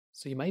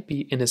So you might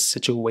be in a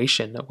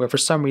situation where for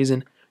some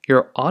reason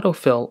your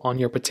autofill on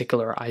your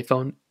particular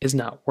iPhone is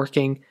not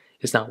working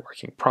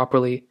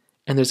properly,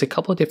 and there's a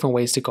couple of different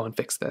ways to go and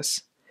fix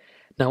this.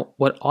 Now,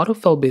 what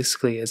autofill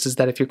basically is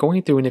that if you're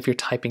going through and if you're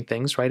typing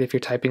things, right, if you're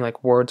typing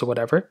like words or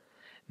whatever,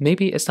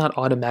 maybe it's not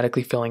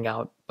automatically filling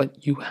out,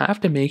 but you have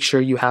to make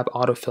sure you have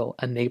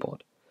autofill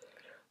enabled.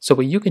 So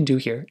what you can do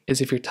here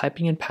is if you're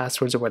typing in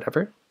passwords or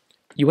whatever,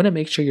 you want to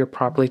make sure you're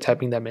properly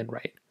typing them in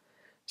right.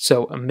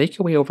 So make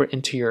your way over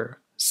into your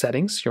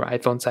settings, your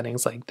iPhone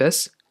settings like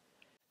this.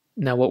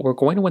 Now what we're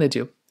going to want to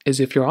do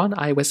is if you're on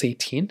iOS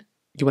 18,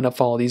 you want to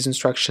follow these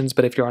instructions,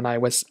 but if you're on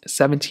iOS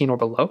 17 or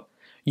below,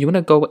 you want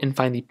to go and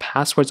find the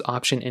passwords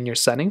option in your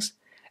settings,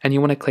 and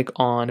you want to click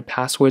on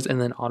passwords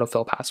and then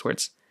autofill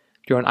passwords.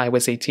 If you're on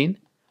iOS 18,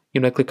 you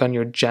want to click on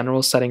your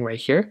general setting right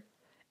here,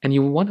 and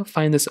you want to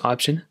find this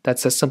option that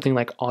says something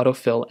like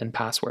autofill and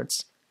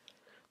passwords.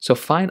 So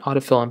find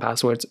autofill and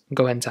passwords,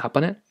 go ahead and tap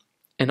on it,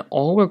 and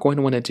all we're going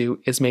to want to do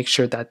is make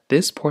sure that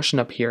this portion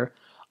up here,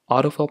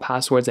 autofill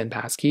passwords and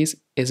passkeys,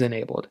 is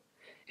enabled.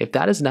 If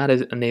that is not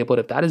enabled,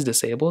 if that is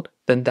disabled,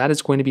 then that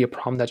is going to be a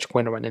problem that you're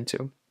going to run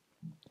into.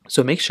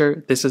 So make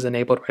sure this is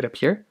enabled right up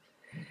here.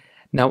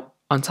 Now,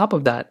 on top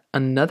of that,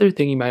 another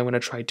thing you might want to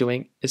try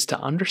doing is to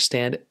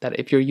understand that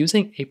if you're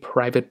using a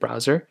private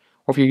browser,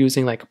 or if you're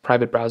using like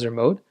private browser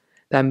mode,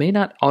 that may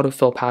not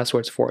autofill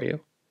passwords for you.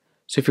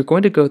 So if you're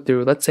going to go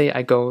through, let's say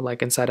I go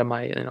like inside of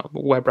my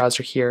web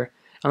browser here,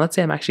 and let's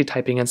say I'm actually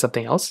typing in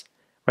something else,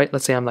 right?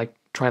 Let's say I'm like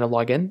trying to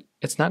log in.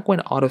 It's not going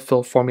to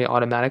autofill for me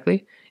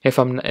automatically if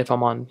I'm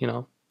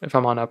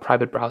on a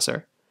private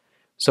browser.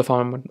 So if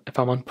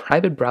I'm on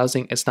private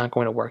browsing, it's not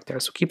going to work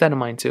there. So keep that in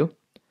mind too.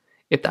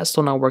 If that's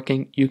still not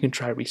working, you can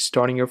try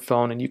restarting your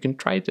phone, and you can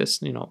try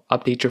just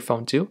update your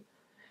phone too.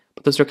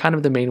 But those are kind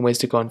of the main ways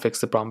to go and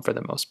fix the problem for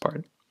the most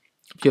part.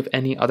 If you have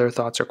any other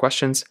thoughts or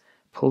questions,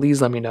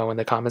 please let me know in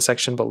the comment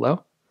section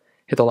below.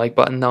 Hit the like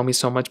button, that would mean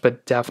so much,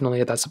 but definitely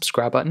hit that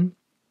subscribe button.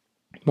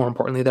 More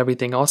importantly than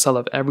everything else, I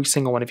love every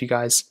single one of you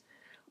guys.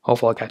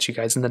 Hopefully I'll catch you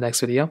guys in the next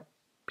video.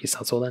 Peace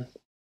out till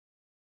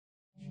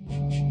then.